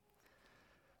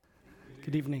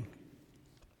Good evening.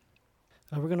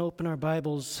 We're going to open our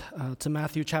Bibles to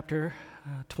Matthew chapter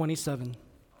 27,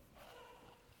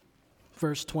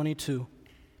 verse 22.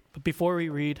 But before we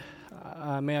read,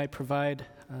 may I provide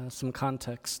some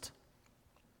context.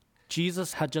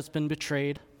 Jesus had just been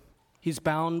betrayed. He's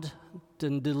bound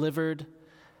and delivered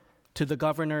to the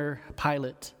governor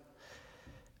Pilate.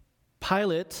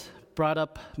 Pilate brought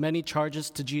up many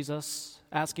charges to Jesus,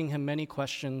 asking him many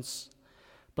questions.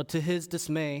 But to his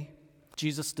dismay,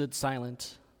 Jesus stood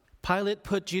silent. Pilate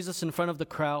put Jesus in front of the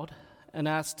crowd and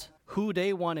asked who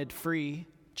they wanted free,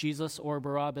 Jesus or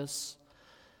Barabbas.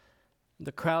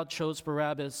 The crowd chose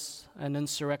Barabbas, an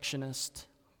insurrectionist.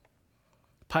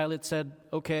 Pilate said,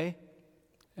 "Okay,"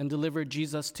 and delivered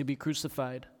Jesus to be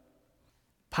crucified.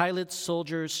 Pilate's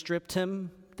soldiers stripped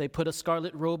him. They put a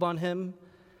scarlet robe on him,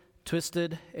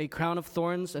 twisted a crown of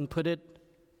thorns, and put it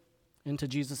into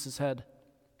Jesus' head.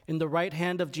 In the right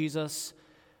hand of Jesus,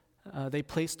 they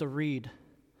placed a reed.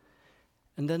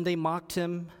 And then they mocked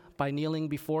him by kneeling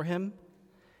before him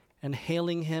and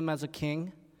hailing him as a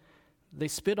king. They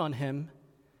spit on him,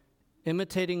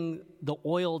 imitating the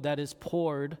oil that is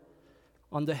poured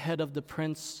on the head of the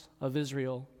Prince of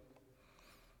Israel.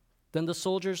 Then the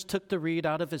soldiers took the reed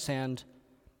out of his hand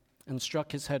and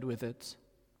struck his head with it.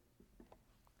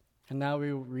 And now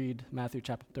we will read Matthew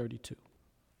chapter 32.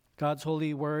 God's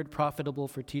holy word, profitable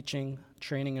for teaching,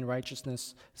 training in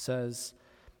righteousness, says,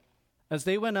 "As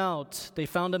they went out, they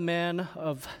found a man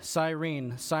of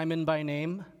Cyrene, Simon by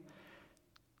name.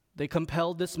 They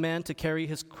compelled this man to carry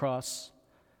his cross.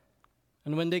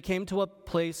 And when they came to a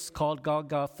place called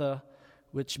Golgotha,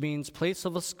 which means place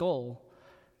of a skull,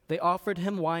 they offered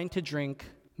him wine to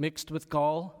drink, mixed with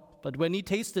gall, but when he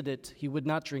tasted it, he would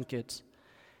not drink it.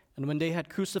 And when they had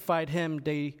crucified him,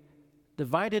 they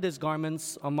divided his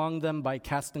garments among them by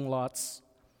casting lots.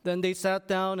 Then they sat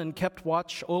down and kept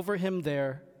watch over him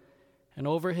there, and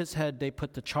over his head they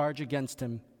put the charge against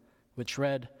him, which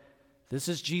read, 'This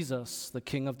is Jesus, the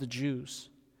King of the Jews.'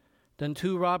 Then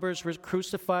 2 robbers were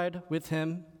crucified with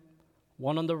him,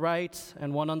 one on the right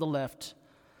and one on the left.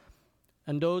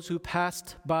 And those who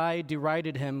passed by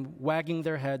derided him, wagging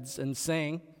their heads and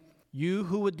saying, 'You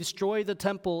who would destroy the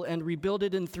temple and rebuild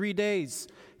it in 3 days,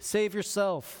 save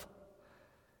yourself.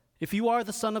 If you are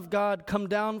the Son of God, come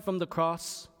down from the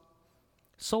cross.'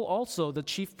 So also the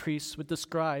chief priests with the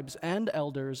scribes and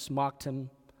elders mocked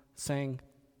him, saying,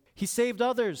 'He saved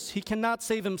others. He cannot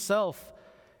save himself.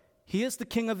 He is the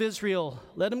King of Israel.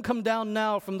 Let him come down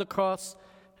now from the cross,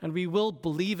 and we will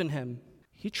believe in him.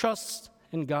 He trusts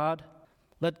in God.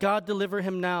 Let God deliver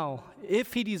him now,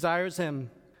 if he desires him.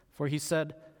 For he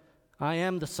said, I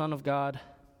am the Son of God.'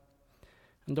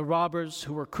 And the robbers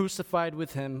who were crucified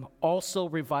with him also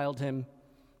reviled him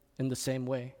in the same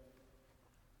way."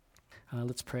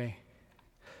 Let's pray.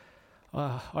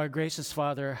 Our gracious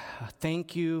Father,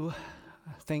 thank you.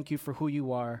 Thank you for who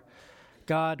you are.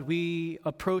 God, we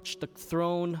approach the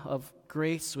throne of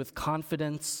grace with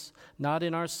confidence, not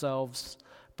in ourselves,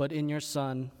 but in your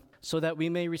Son, so that we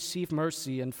may receive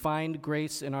mercy and find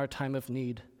grace in our time of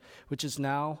need, which is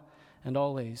now and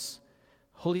always.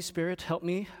 Holy Spirit, help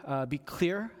me be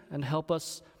clear and help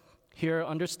us here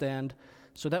understand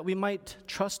so that we might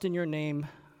trust in your name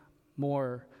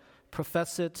more,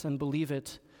 profess it and believe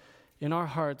it in our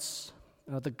hearts,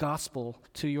 the gospel,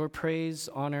 to your praise,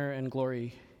 honor, and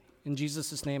glory. In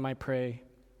Jesus' name I pray.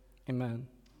 Amen.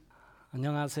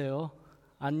 안녕하세요.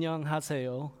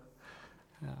 안녕하세요.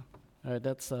 Yeah. All right,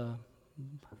 that's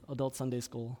adult Sunday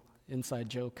school inside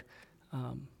joke.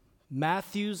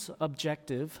 Matthew's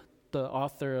objective, the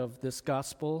author of this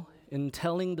gospel, in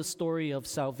telling the story of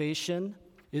salvation,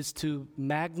 is to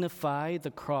magnify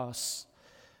the cross.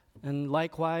 And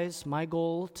likewise, my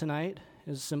goal tonight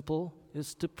is simple,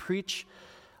 is to preach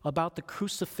about the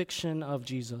crucifixion of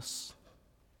Jesus.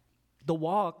 The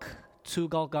walk to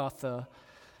Golgotha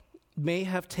may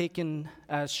have taken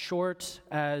as short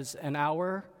as an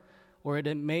hour, or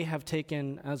it may have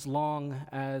taken as long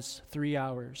as 3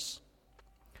 hours.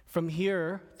 From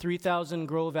here, 3000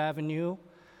 Grove Avenue,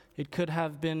 it could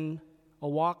have been a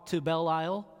walk to Belle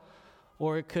Isle,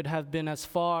 or it could have been as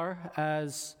far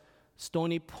as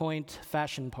Stony Point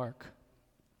Fashion Park.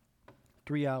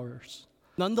 3 hours.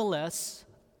 Nonetheless,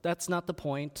 that's not the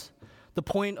point. The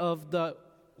point of the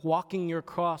walking your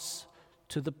cross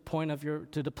to the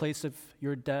place of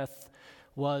your death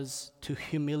was to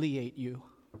humiliate you.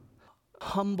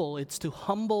 It's to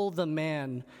humble the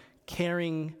man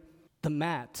carrying the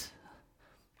mat.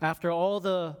 After all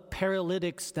the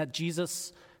paralytics that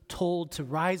Jesus told to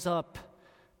rise up,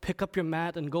 pick up your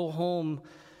mat and go home,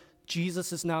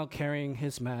 Jesus is now carrying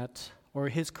his mat or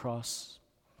his cross.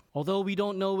 Although we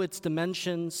don't know its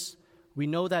dimensions, we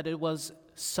know that it was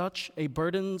such a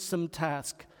burdensome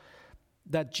task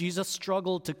that Jesus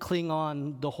struggled to cling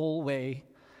on the whole way,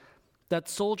 that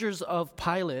soldiers of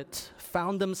Pilate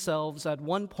found themselves at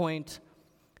one point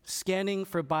scanning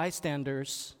for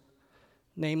bystanders,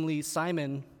 namely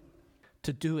Simon,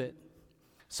 to do it.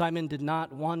 Simon did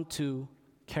not want to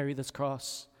carry this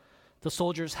cross. The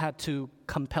soldiers had to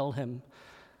compel him.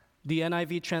 The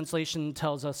NIV translation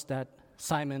tells us that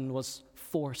Simon was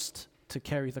forced to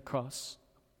carry the cross.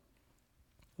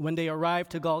 When they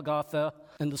arrived to Golgotha,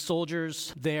 and the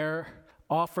soldiers there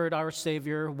offered our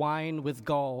Savior wine with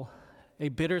gall, a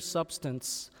bitter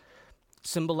substance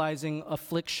symbolizing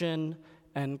affliction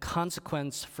and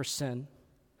consequence for sin.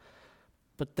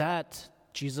 But that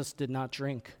Jesus did not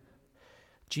drink.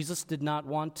 Jesus did not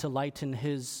want to lighten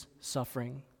his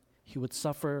suffering. He would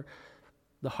suffer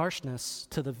the harshness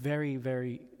to the very,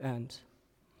 very end.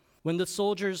 When the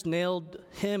soldiers nailed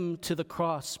him to the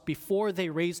cross, before they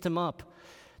raised him up,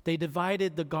 they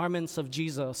divided the garments of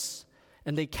Jesus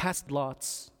and they cast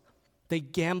lots. They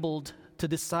gambled to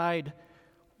decide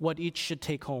what each should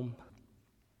take home.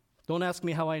 Don't ask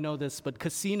me how I know this, but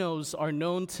casinos are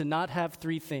known to not have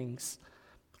three things: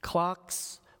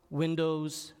 clocks,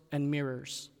 windows, and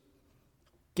mirrors.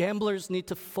 Gamblers need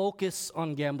to focus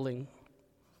on gambling.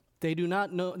 They do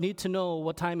not need to know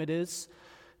what time it is.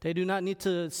 They do not need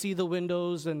to see the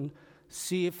windows and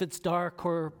see if it's dark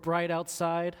or bright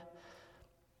outside.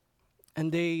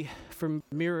 And from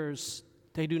mirrors,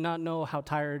 they do not know how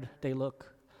tired they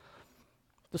look.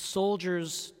 The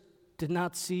soldiers did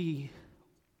not see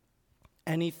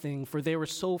anything, for they were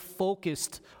so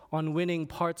focused on winning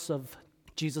parts of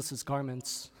Jesus'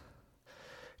 garments,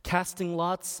 casting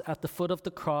lots at the foot of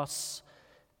the cross,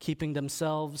 keeping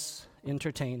themselves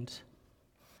entertained.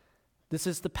 This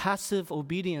is the passive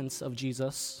obedience of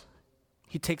Jesus.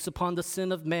 He takes upon the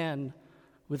sin of man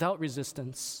without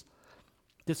resistance.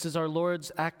 This is our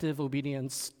Lord's active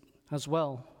obedience as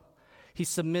well. He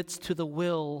submits to the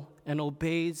will and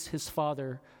obeys his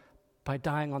Father by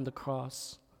dying on the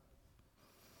cross.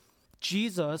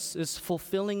 Jesus is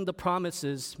fulfilling the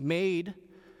promises made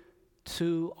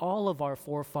to all of our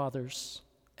forefathers.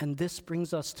 And this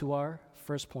brings us to our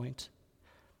first point.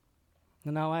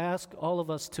 And now I ask all of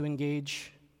us to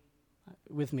engage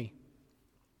with me.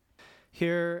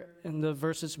 Here in the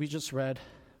verses we just read,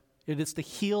 it is the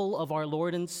heel of our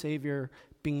Lord and Savior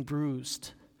being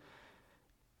bruised.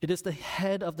 It is the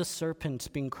head of the serpent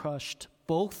being crushed.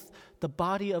 Both the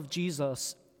body of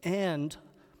Jesus and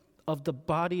of the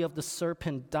body of the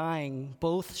serpent dying,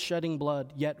 both shedding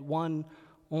blood, yet one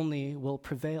only will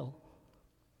prevail.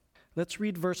 Let's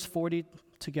read verse 40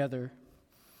 together.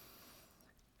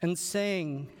 And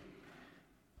saying,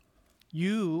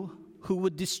 "You who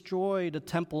would destroy the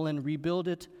temple and rebuild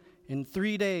it in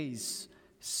 3 days,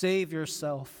 save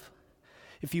yourself.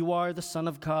 If you are the Son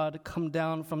of God, come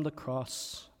down from the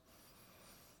cross."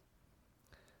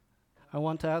 I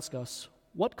want to ask us,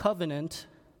 what covenant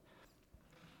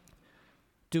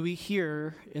do we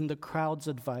hear in the crowd's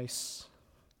advice?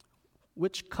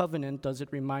 Which covenant does it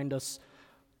remind us?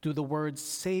 Do the words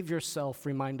 "save yourself"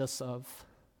 remind us of?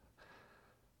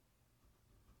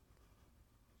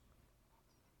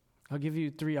 I'll give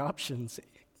you three options: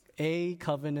 A,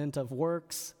 covenant of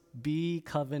works; B,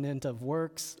 covenant of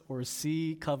works; or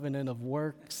C, covenant of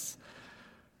works.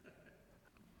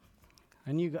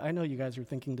 I know you guys are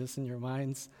thinking this in your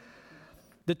minds.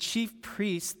 The chief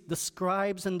priests, the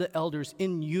scribes, and the elders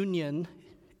in union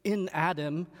in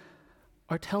Adam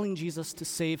are telling Jesus to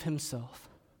save himself.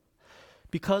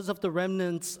 Because of the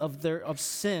remnants of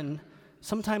sin,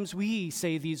 sometimes we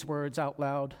say these words out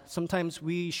loud. Sometimes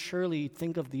we surely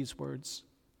think of these words.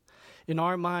 In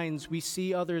our minds, we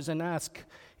see others and ask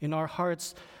in our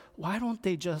hearts, why don't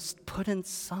they just put in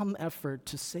some effort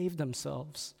to save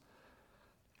themselves?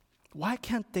 Why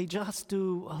can't they just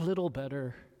do a little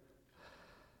better?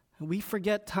 And we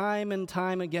forget time and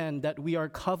time again that we are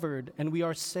covered and we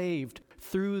are saved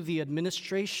through the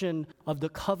administration of the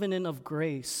covenant of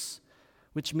grace,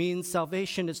 which means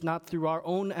salvation is not through our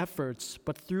own efforts,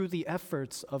 but through the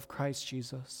efforts of Christ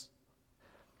Jesus.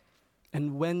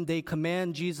 And when they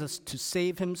command Jesus to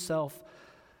save himself,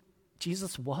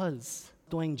 Jesus was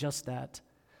doing just that.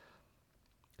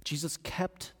 Jesus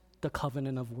kept the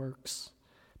covenant of works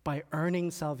by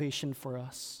earning salvation for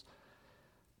us,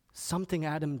 something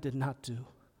Adam did not do.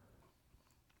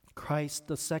 Christ,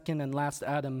 the second and last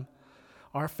Adam,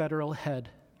 our federal head,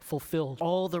 fulfilled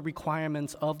all the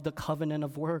requirements of the covenant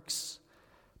of works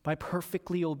by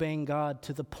perfectly obeying God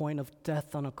to the point of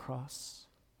death on a cross.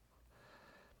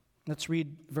 Let's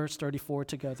read verse 34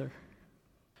 together.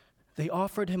 They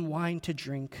offered him wine to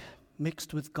drink,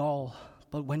 mixed with gall,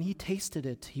 but when he tasted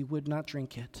it, he would not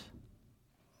drink it.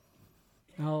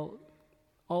 Now,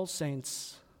 All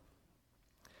Saints,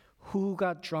 who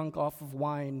got drunk off of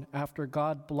wine after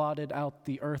God blotted out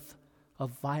the earth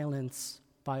of violence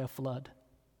by a flood?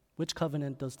 Which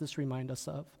covenant does this remind us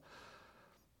of?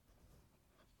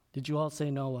 Did you all say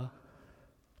Noah?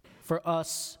 For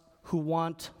us who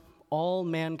want all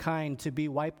mankind to be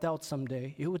wiped out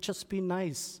someday, it would just be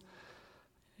nice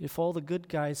if all the good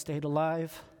guys stayed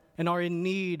alive and are in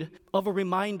need of a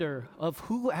reminder of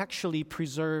who actually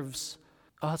preserves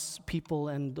us, people,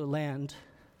 and the land.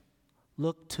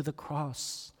 Look to the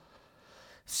cross.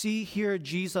 See here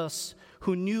Jesus,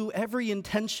 who knew every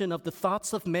intention of the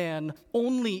thoughts of man,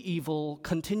 only evil,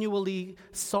 continually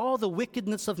saw the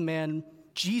wickedness of man.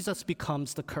 Jesus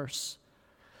becomes the curse.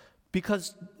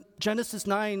 Because Genesis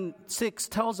 9:6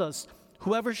 tells us,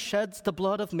 whoever sheds the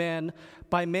blood of man,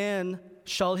 by man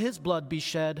shall his blood be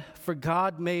shed, for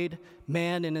God made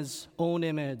man in his own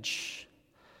image.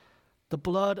 The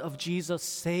blood of Jesus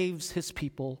saves his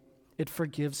people. It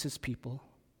forgives his people.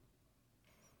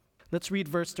 Let's read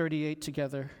verse 38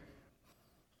 together.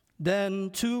 Then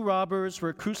 2 robbers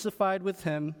were crucified with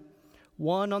him,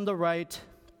 one on the right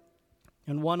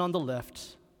and one on the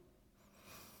left.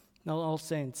 Now, All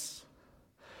Saints,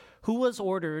 who was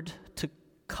ordered to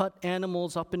cut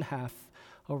animals up in half,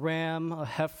 a ram, a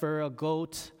heifer, a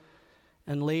goat,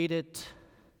 and laid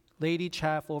each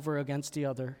half over against the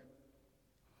other?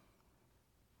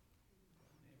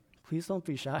 Please don't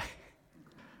be shy.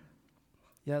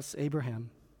 Yes, Abraham.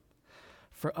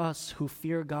 For us who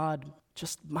fear God,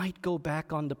 just might go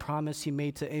back on the promise he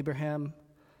made to Abraham,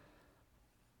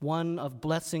 one of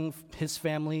blessing his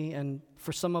family, and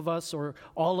for some of us or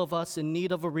all of us in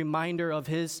need of a reminder of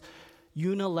his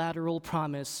unilateral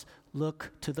promise,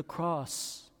 look to the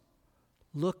cross.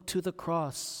 Look to the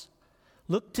cross.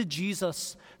 Look to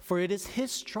Jesus, for it is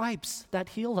his stripes that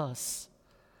heal us.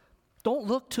 Don't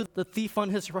look to the thief on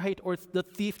his right or the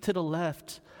thief to the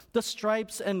left. The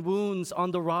stripes and wounds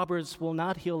on the robbers will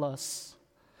not heal us.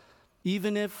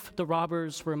 Even if the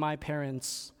robbers were my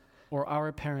parents or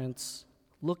our parents,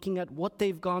 looking at what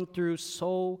they've gone through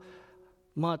so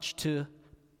much to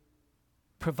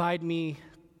provide me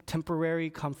temporary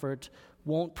comfort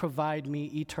won't provide me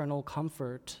eternal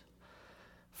comfort.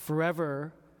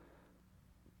 Forever,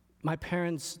 my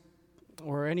parents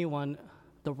or anyone,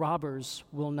 the robbers,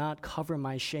 will not cover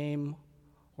my shame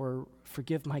or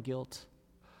forgive my guilt.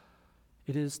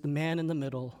 It is the man in the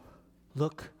middle.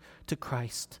 Look to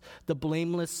Christ, the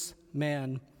blameless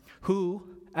man who,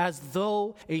 as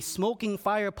though a smoking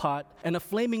firepot and a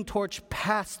flaming torch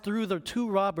passed through the 2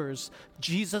 robbers,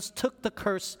 Jesus took the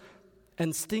curse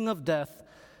and sting of death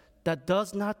that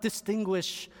does not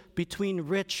distinguish between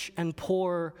rich and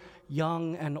poor,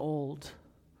 young and old.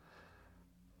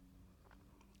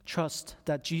 Trust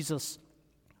that Jesus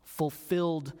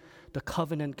fulfilled the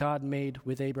covenant God made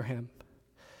with Abraham.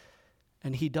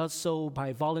 And he does so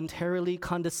by voluntarily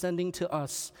condescending to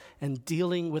us and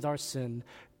dealing with our sin,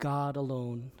 God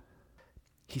alone.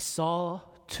 He saw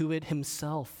to it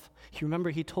himself.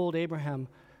 He told Abraham,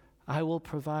 I will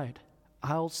provide.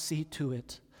 I'll see to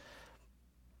it.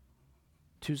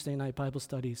 Tuesday night Bible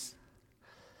studies.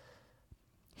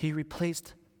 He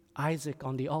replaced Isaac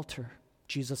on the altar,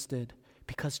 Jesus did,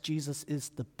 because Jesus is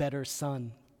the better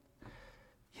son.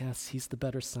 Yes, he's the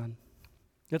better son.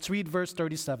 Let's read verse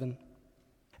 37.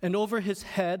 And over his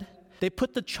head they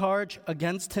put the charge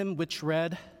against him, which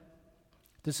read,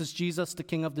 this is Jesus, the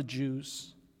King of the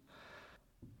Jews.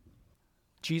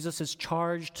 Jesus is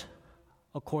charged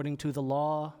according to the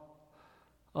law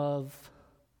of,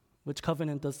 which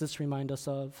covenant does this remind us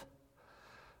of?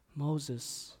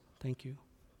 Moses. Thank you.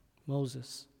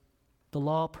 Moses. The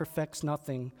law perfects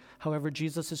nothing. However,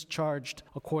 Jesus is charged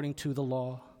according to the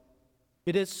law.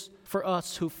 It is for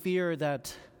us who fear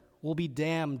that we'll be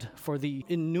damned for the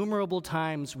innumerable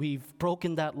times we've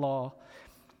broken that law.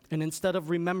 And instead of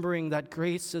remembering that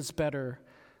grace is better,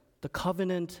 the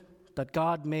covenant that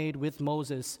God made with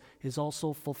Moses is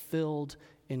also fulfilled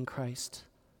in Christ.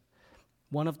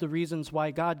 One of the reasons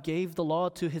why God gave the law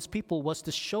to his people was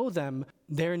to show them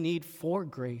their need for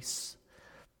grace.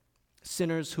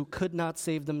 Sinners who could not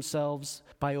save themselves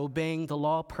by obeying the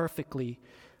law perfectly,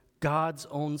 God's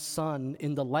own Son,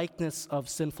 in the likeness of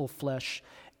sinful flesh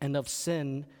and of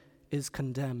sin, is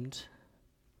condemned.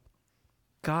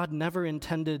 God never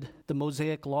intended the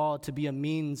Mosaic law to be a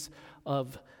means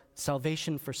of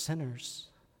salvation for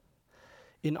sinners.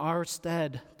 In our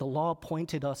stead, the law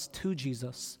pointed us to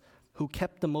Jesus, who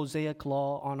kept the Mosaic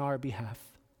law on our behalf.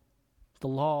 The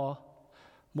law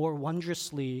more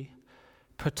wondrously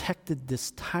protected this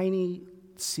tiny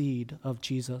seed of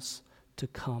Jesus to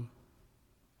come.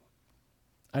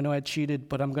 I know I cheated,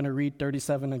 but I'm going to read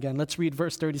 37 again. Let's read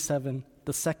verse 37.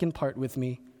 The second part with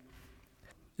me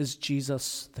is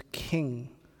Jesus the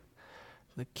King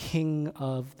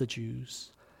of the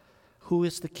Jews. Who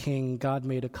is the king God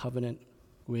made a covenant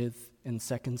with in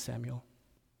 2 Samuel?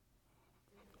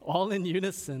 All in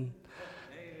unison.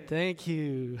 Thank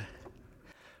you.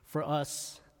 For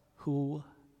us who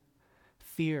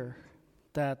fear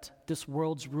that this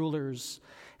world's rulers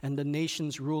and the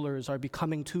nation's rulers are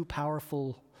becoming too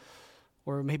powerful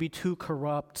or maybe too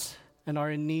corrupt and are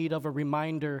in need of a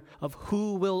reminder of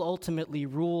who will ultimately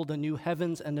rule the new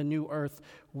heavens and the new earth,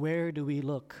 where do we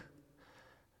look?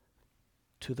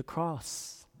 To the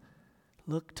cross.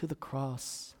 Look to the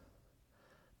cross.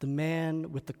 The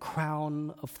man with the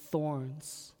crown of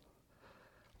thorns.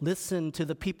 Listen to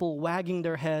the people wagging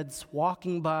their heads,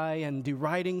 walking by and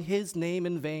deriding his name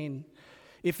in vain.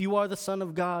 If you are the Son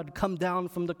of God, come down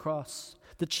from the cross.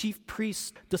 The chief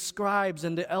priests, the scribes,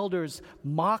 and the elders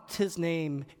mocked his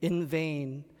name in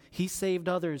vain. He saved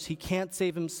others. He can't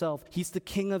save himself. He's the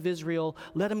King of Israel.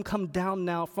 Let him come down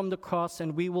now from the cross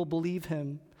and we will believe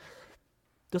him.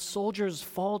 The soldiers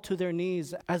fall to their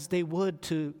knees as they would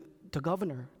to the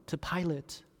governor, to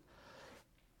Pilate.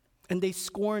 And they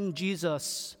scorn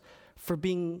Jesus for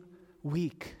being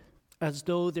weak, as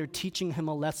though they're teaching him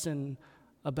a lesson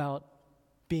about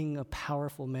being a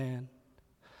powerful man.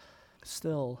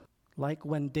 Still, like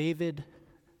when David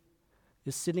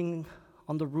is sitting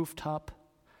on the rooftop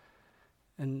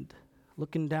and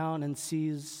looking down and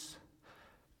sees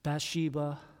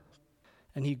Bathsheba,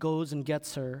 and he goes and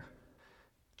gets her,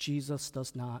 Jesus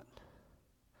does not.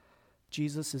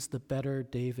 Jesus is the better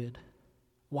David.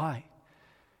 Why?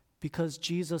 Because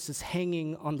Jesus is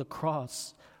hanging on the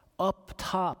cross, up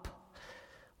top,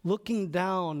 looking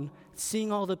down,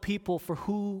 seeing all the people for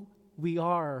who we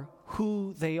are,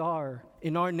 who they are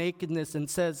in our nakedness, and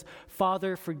says,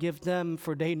 Father, forgive them,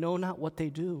 for they know not what they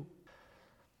do.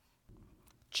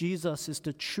 Jesus is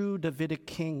the true Davidic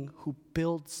king who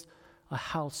builds a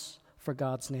house for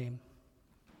God's name.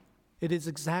 It is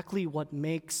exactly what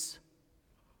makes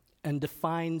and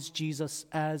defines Jesus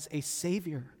as a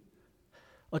Savior,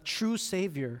 a true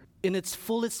Savior in its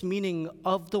fullest meaning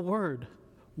of the word,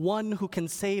 one who can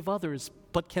save others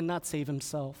but cannot save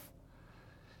himself.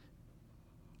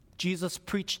 Jesus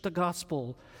preached the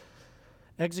gospel,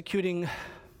 executing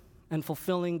and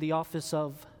fulfilling the office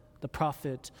of the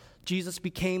prophet. Jesus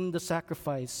became the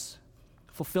sacrifice,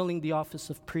 fulfilling the office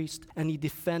of priest, and he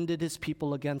defended his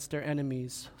people against their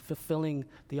enemies, fulfilling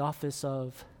the office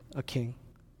of a king.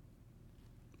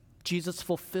 Jesus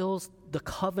fulfills the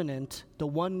covenant, the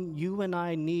one you and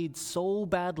I need so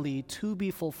badly to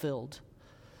be fulfilled,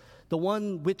 the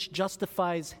one which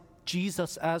justifies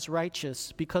Jesus as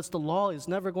righteous, because the law is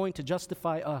never going to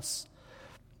justify us.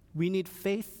 We need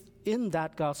faith in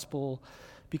that gospel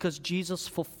because Jesus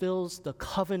fulfills the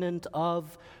covenant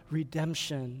of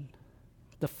redemption,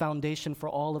 the foundation for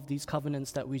all of these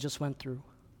covenants that we just went through.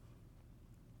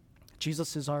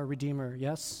 Jesus is our Redeemer,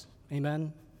 yes?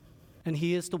 Amen? And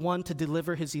he is the one to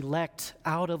deliver his elect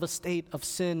out of a state of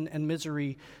sin and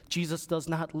misery. Jesus does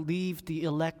not leave the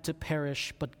elect to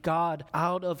perish, but God,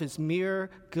 out of his mere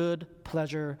good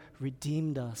pleasure,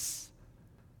 redeemed us.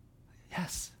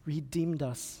 Yes, redeemed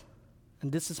us.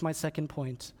 And this is my second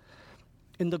point.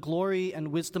 In the glory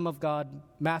and wisdom of God,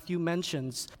 Matthew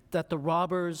mentions that the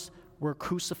robbers were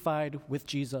crucified with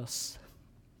Jesus.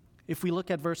 If we look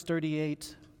at verse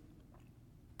 38,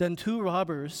 then two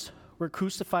robbers were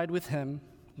crucified with him,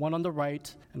 one on the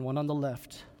right and one on the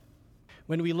left.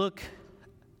 When we look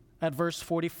at verse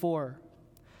 44,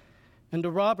 and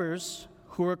the robbers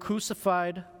who were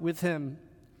crucified with him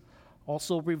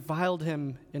also reviled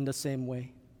him in the same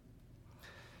way.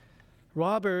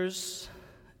 Robbers,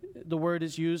 the word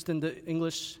is used in the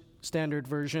English Standard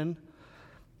Version,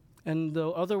 and the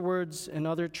other words in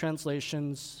other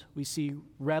translations, we see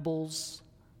rebels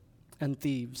and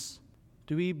thieves.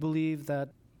 Do we believe that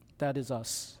that is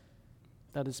us?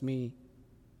 That is me.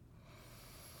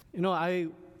 You know, I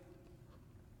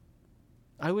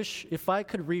wish if I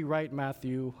could rewrite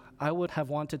Matthew, I would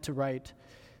have wanted to write,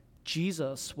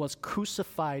 Jesus was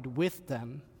crucified with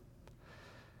them.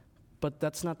 But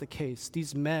that's not the case.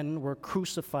 These men were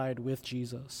crucified with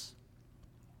Jesus.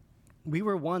 We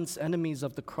were once enemies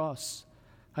of the cross.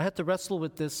 I had to wrestle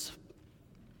with this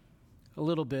a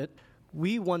little bit.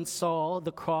 We once saw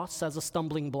the cross as a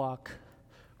stumbling block.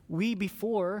 We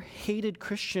before hated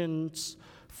Christians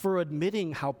for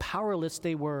admitting how powerless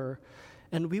they were.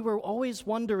 And we were always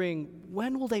wondering,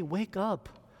 when will they wake up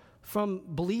from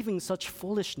believing such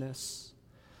foolishness?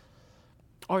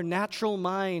 Our natural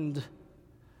minds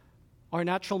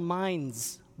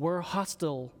were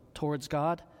hostile towards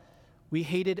God. We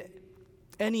hated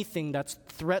anything that's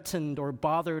threatened or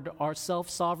bothered our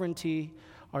self-sovereignty,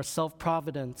 our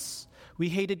self-providence. We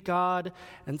hated God,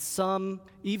 and some,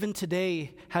 even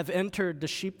today, have entered the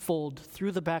sheepfold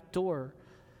through the back door,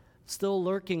 still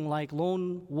lurking like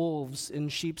lone wolves in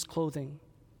sheep's clothing.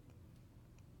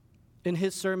 In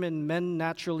his sermon, Men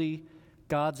Naturally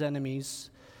God's Enemies,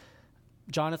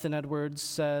 Jonathan Edwards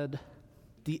said,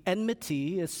 "The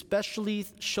enmity especially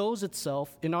shows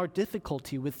itself in our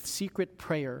difficulty with secret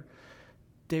prayer.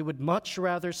 They would much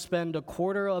rather spend a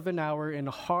quarter of an hour in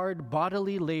hard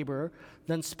bodily labor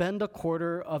than spend a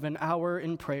quarter of an hour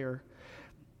in prayer.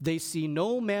 They see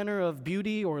no manner of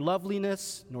beauty or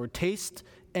loveliness, nor taste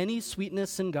any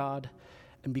sweetness in God,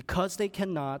 and because they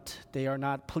cannot, they are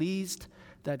not pleased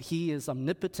that He is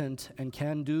omnipotent and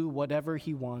can do whatever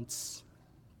He wants."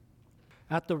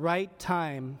 At the right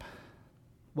time,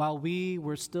 while we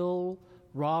were still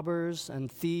robbers and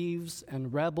thieves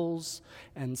and rebels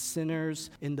and sinners,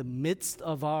 in the midst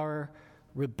of our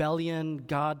rebellion,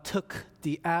 God took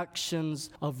the actions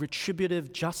of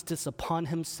retributive justice upon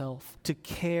Himself to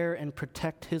care and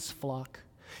protect His flock.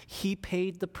 He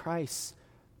paid the price,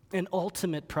 an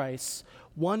ultimate price,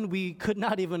 one we could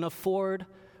not even afford,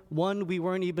 one we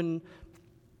weren't even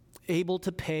able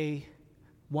to pay,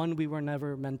 one we were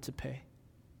never meant to pay.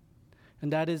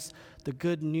 And that is the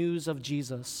good news of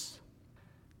Jesus,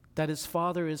 that His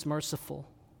Father is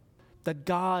merciful, that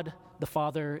God the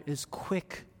Father is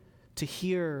quick to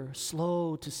hear,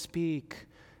 slow to speak,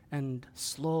 and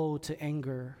slow to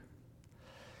anger.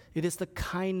 It is the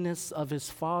kindness of His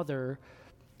Father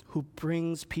who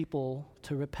brings people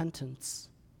to repentance.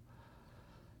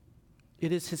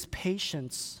 It is His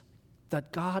patience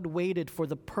that God waited for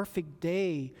the perfect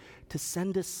day to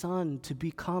send His Son to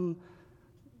become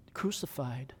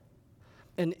crucified.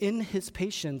 And in His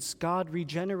patience, God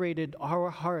regenerated our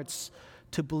hearts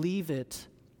to believe it,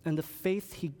 and the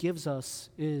faith He gives us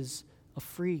is a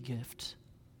free gift.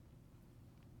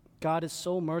 God is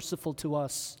so merciful to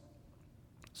us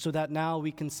so that now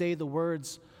we can say the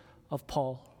words of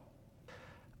Paul,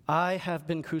 "I have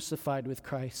been crucified with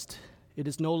Christ. It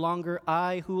is no longer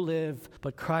I who live,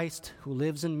 but Christ who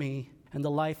lives in me. And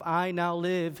the life I now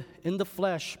live in the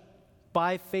flesh,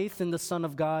 by faith in the Son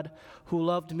of God, who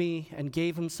loved me and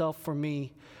gave Himself for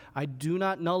me, I do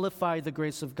not nullify the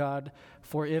grace of God,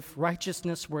 for if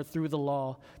righteousness were through the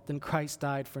law, then Christ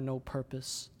died for no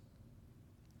purpose."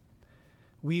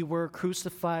 We were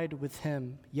crucified with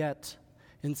Him, yet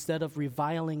instead of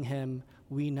reviling Him,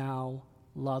 we now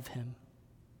love Him.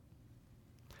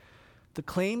 The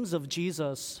claims of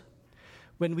Jesus,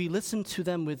 when we listen to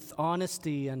them with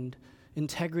honesty and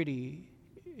integrity,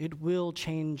 it will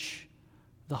change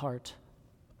the heart.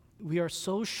 We are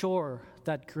so sure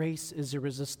that grace is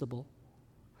irresistible.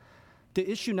 The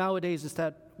issue nowadays is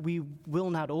that we will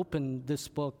not open this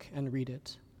book and read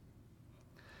it.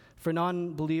 For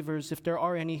non-believers, if there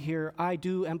are any here, I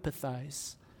do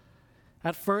empathize.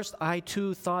 At first, I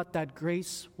too thought that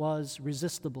grace was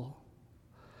resistible.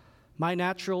 My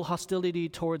natural hostility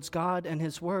towards God and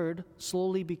His Word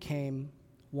slowly became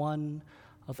one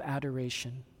of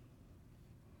adoration.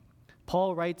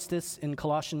 Paul writes this in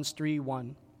Colossians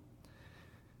 3:1.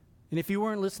 And if you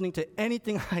weren't listening to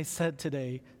anything I said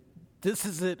today, this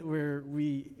is it where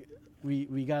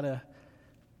we gotta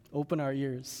open our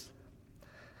ears.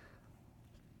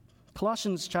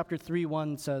 Colossians chapter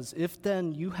 3:1 says, "If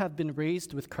then you have been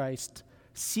raised with Christ,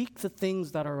 seek the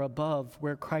things that are above,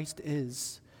 where Christ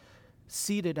is,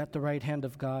 seated at the right hand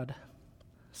of God.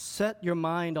 Set your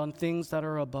mind on things that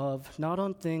are above, not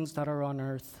on things that are on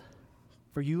earth.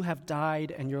 For you have died,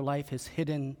 and your life is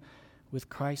hidden with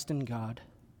Christ in God."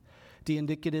 The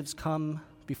indicatives come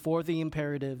before the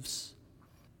imperatives.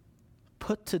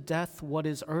 Put to death what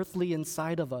is earthly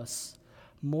inside of us.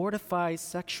 Mortify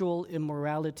sexual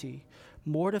immorality.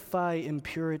 Mortify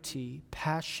impurity,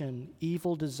 passion,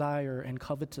 evil desire, and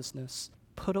covetousness.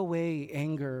 Put away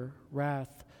anger,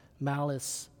 wrath,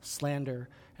 malice, slander,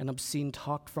 and obscene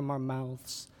talk from our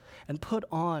mouths. And put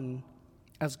on,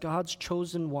 as God's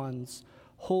chosen ones,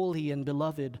 holy and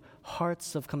beloved,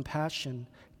 hearts of compassion,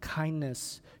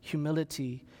 kindness,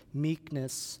 humility,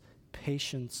 meekness,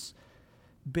 patience.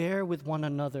 Bear with one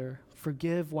another,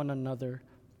 forgive one another,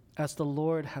 as the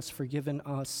Lord has forgiven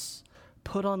us.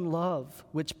 Put on love,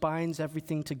 which binds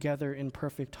everything together in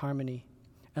perfect harmony.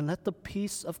 And let the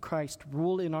peace of Christ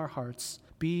rule in our hearts.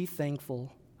 Be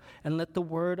thankful, and let the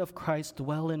word of Christ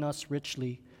dwell in us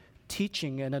richly,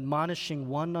 teaching and admonishing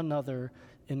one another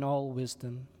in all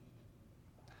wisdom.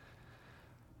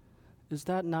 is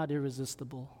that not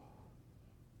irresistible?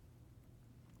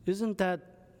 Isn't that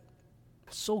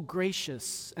so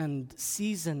gracious and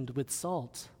seasoned with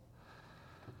salt?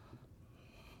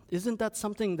 Isn't that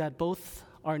something that both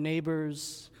our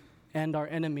neighbors and our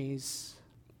enemies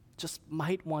just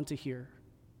might want to hear?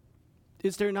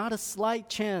 Is there not a slight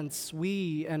chance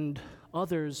we and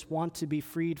others want to be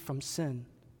freed from sin?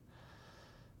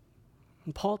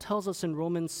 And Paul tells us in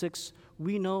Romans 6,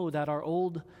 we know that our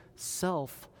old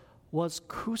self was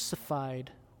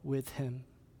crucified with him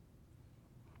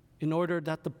in order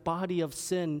that the body of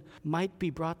sin might be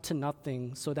brought to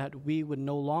nothing so that we would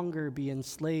no longer be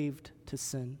enslaved to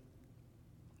sin.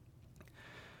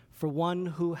 For one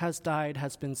who has died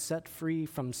has been set free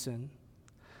from sin.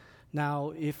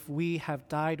 Now, if we have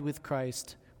died with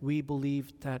Christ, we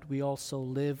believe that we also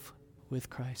live with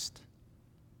Christ.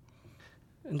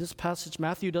 In this passage,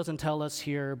 Matthew doesn't tell us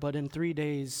here, but in 3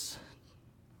 days,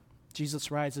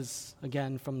 Jesus rises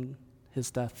again from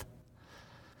his death.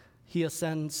 He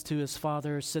ascends to his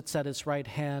Father, sits at his right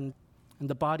hand, and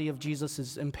the body of Jesus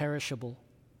is imperishable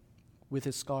with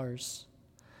his scars.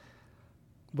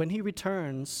 When he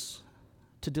returns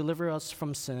to deliver us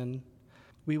from sin,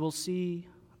 we will see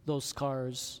those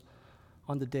scars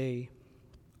on the day.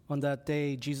 On that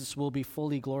day, Jesus will be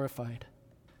fully glorified.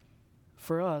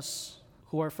 For us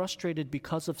who are frustrated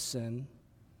because of sin,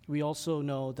 we also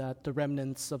know that the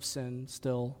remnants of sin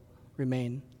still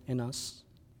remain in us.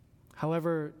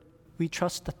 However, we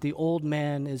trust that the old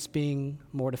man is being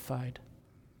mortified.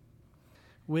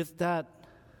 With that,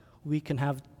 we can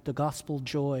have the gospel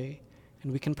joy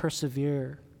and we can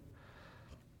persevere.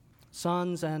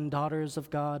 Sons and daughters of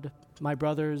God, my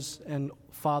brothers and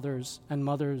fathers and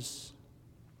mothers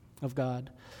of God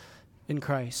in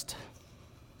Christ,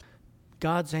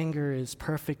 God's anger is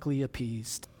perfectly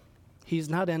appeased. He's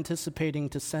not anticipating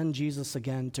to send Jesus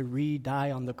again to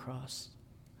re-die on the cross.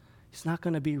 He's not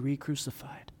going to be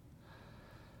re-crucified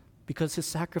because his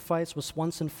sacrifice was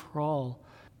once and for all,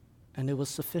 and it was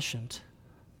sufficient.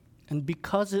 And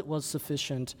because it was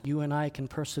sufficient, you and I can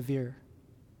persevere.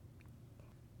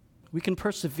 We can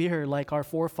persevere like our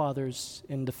forefathers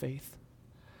in the faith.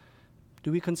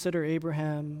 Do we consider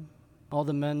Abraham, all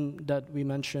the men that we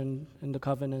mentioned in the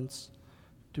covenants,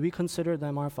 do we consider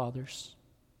them our fathers?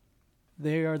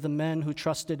 They are the men who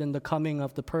trusted in the coming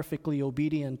of the perfectly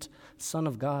obedient Son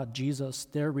of God, Jesus,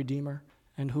 their Redeemer,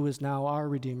 and who is now our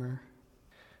Redeemer.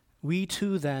 We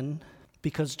too then,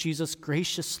 because Jesus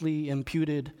graciously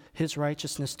imputed his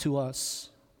righteousness to us,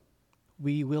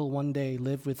 we will one day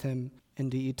live with him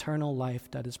in the eternal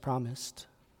life that is promised.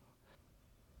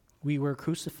 We were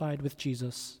crucified with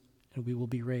Jesus, and we will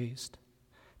be raised,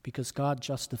 because God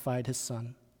justified his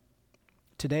Son.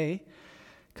 Today,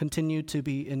 continue to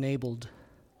be enabled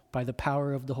by the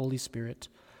power of the Holy Spirit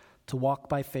to walk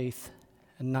by faith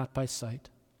and not by sight.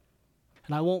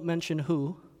 And I won't mention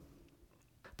who,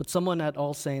 but someone at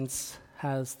All Saints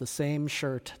has the same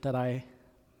shirt that I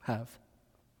have.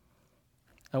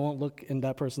 I won't look in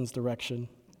that person's direction.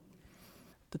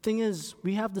 The thing is,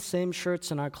 we have the same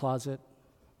shirts in our closet,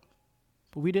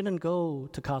 but we didn't go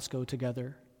to Costco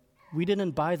together. We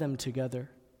didn't buy them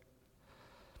together.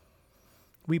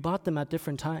 We bought them at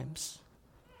different times.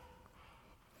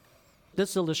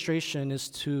 This illustration is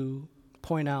to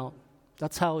point out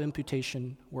that's how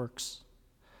imputation works.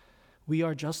 We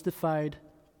are justified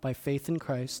by faith in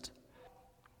Christ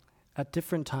at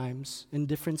different times, in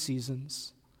different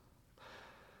seasons.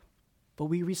 But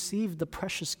we receive the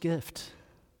precious gift.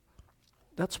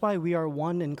 That's why we are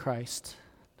one in Christ.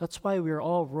 That's why we are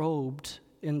all robed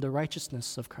in the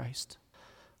righteousness of Christ,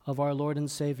 of our Lord and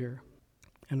Savior,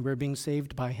 and we're being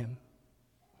saved by him.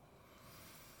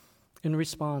 In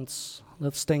response,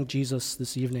 let's thank Jesus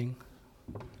this evening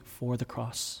for the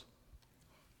cross.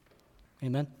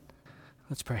 Amen.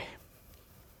 Let's pray.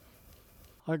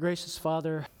 Our gracious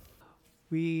Father,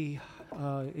 we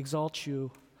exalt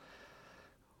you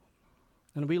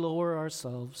and we lower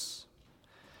ourselves.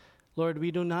 Lord,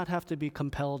 we do not have to be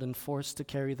compelled and forced to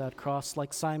carry that cross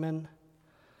like Simon,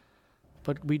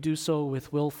 but we do so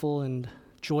with willful and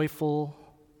joyful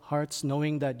hearts,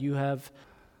 knowing that you have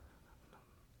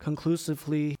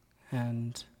conclusively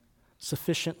and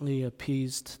sufficiently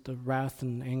appeased the wrath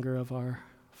and anger of our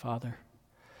Father.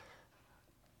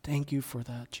 Thank you for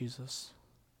that, Jesus.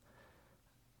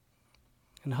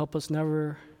 And help us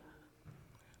never,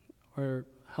 or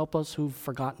help us who've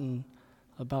forgotten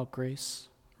about grace.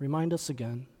 Remind us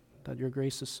again that your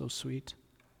grace is so sweet.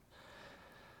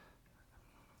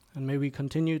 And may we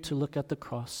continue to look at the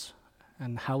cross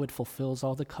and how it fulfills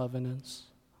all the covenants.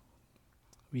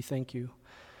 We thank you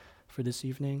for this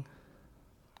evening.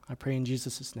 I pray in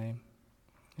Jesus' name.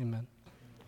 Amen.